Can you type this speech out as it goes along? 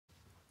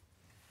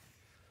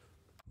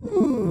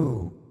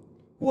Ooh,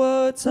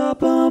 what's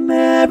up,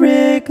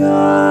 America?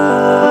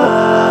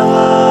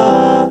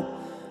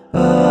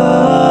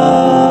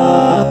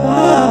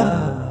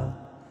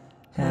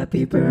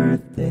 Happy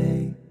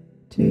birthday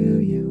to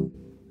you.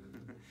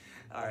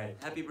 All right,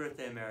 happy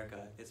birthday,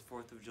 America. It's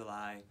 4th of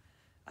July.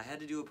 I had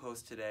to do a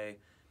post today.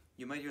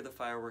 You might hear the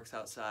fireworks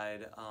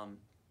outside.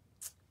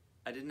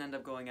 I didn't end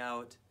up going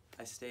out.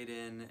 I stayed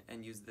in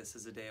and used this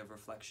as a day of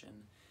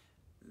reflection.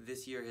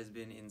 This year has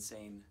been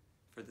insane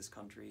for this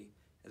country.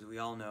 As we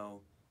all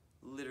know,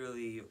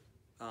 literally,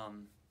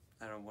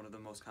 one of the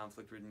most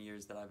conflict-ridden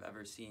years that I've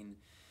ever seen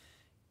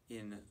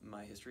in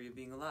my history of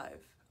being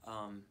alive.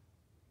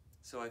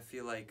 So I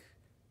feel like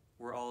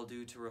we're all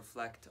due to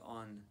reflect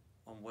on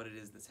what it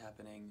is that's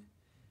happening,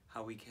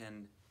 how we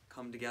can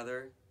come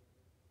together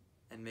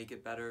and make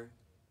it better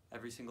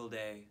every single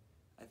day.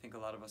 I think a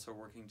lot of us are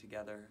working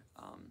together,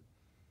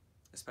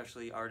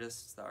 especially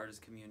artists. The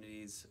artist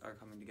communities are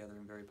coming together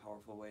in very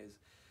powerful ways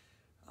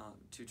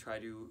to try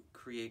to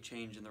create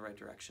change in the right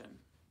direction.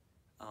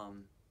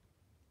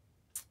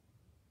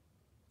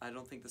 I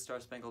don't think the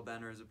Star Spangled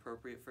Banner is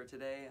appropriate for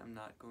today. I'm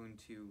not going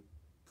to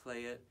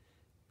play it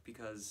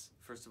because,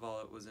 first of all,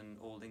 it was an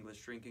old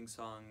English drinking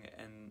song,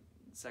 and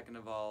second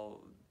of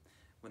all,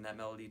 when that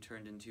melody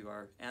turned into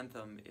our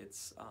anthem,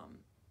 it's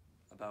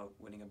about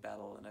winning a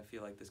battle, and I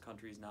feel like this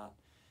country is not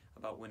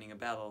about winning a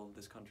battle.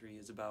 This country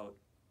is about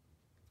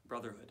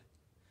brotherhood,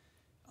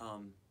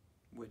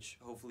 which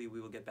hopefully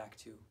we will get back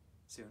to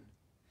soon.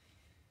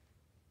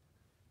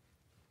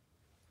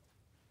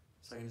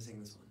 So I'm going to sing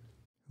this one.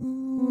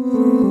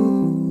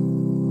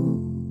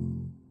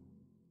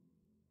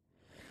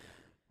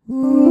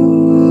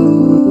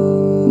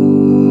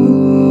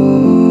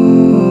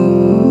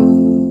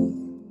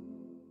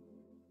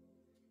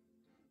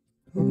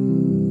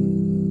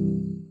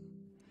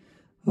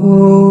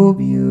 Oh,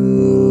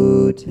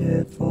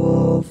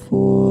 beautiful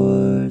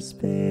for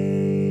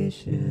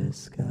spacious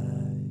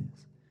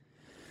skies,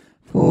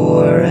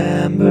 for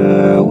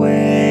amber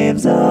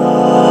waves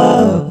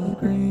of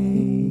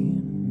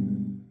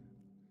green,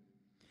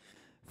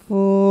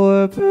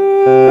 for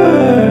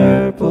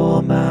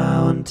purple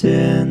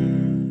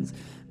mountains,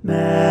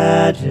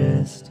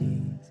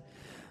 majesties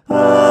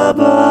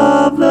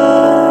above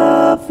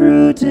the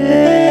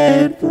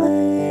fruited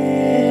plain.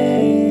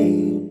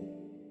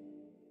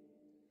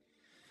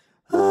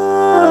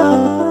 America,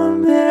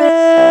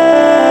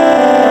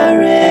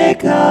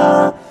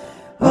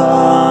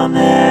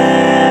 America,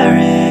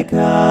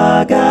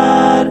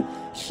 God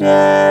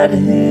shed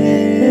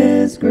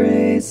his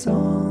grace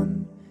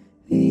on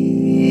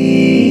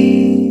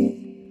thee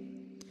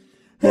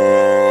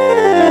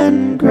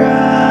and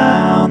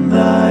crown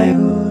thy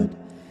hood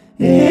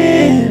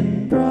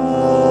in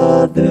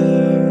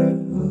brotherhood.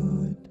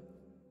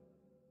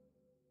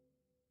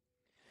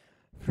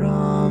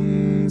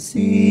 From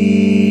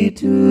sea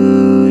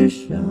to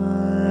shining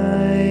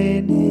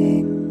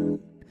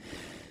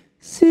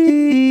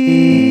sea,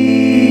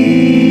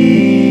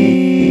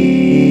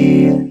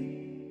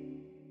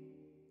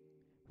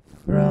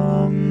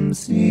 from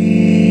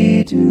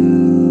sea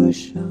to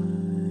shining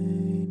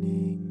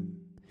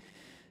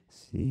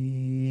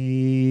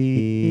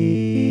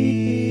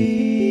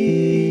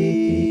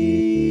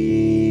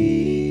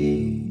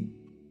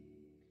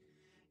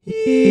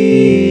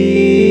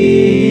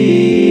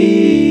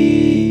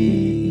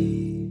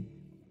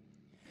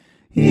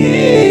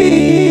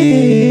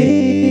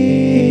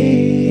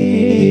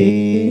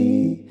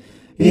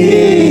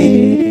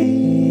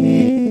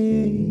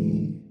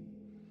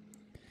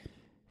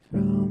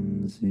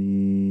from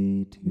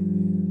sea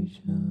to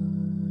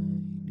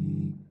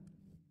shining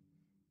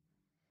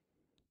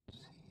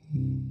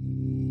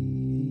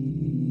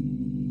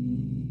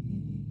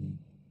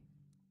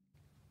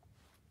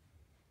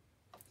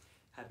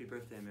Happy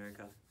birthday,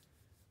 America.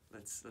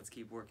 Let's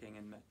keep working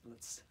and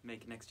let's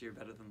make next year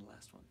better than the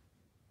last one.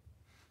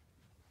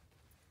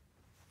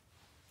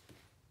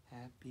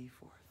 Happy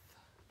 4th.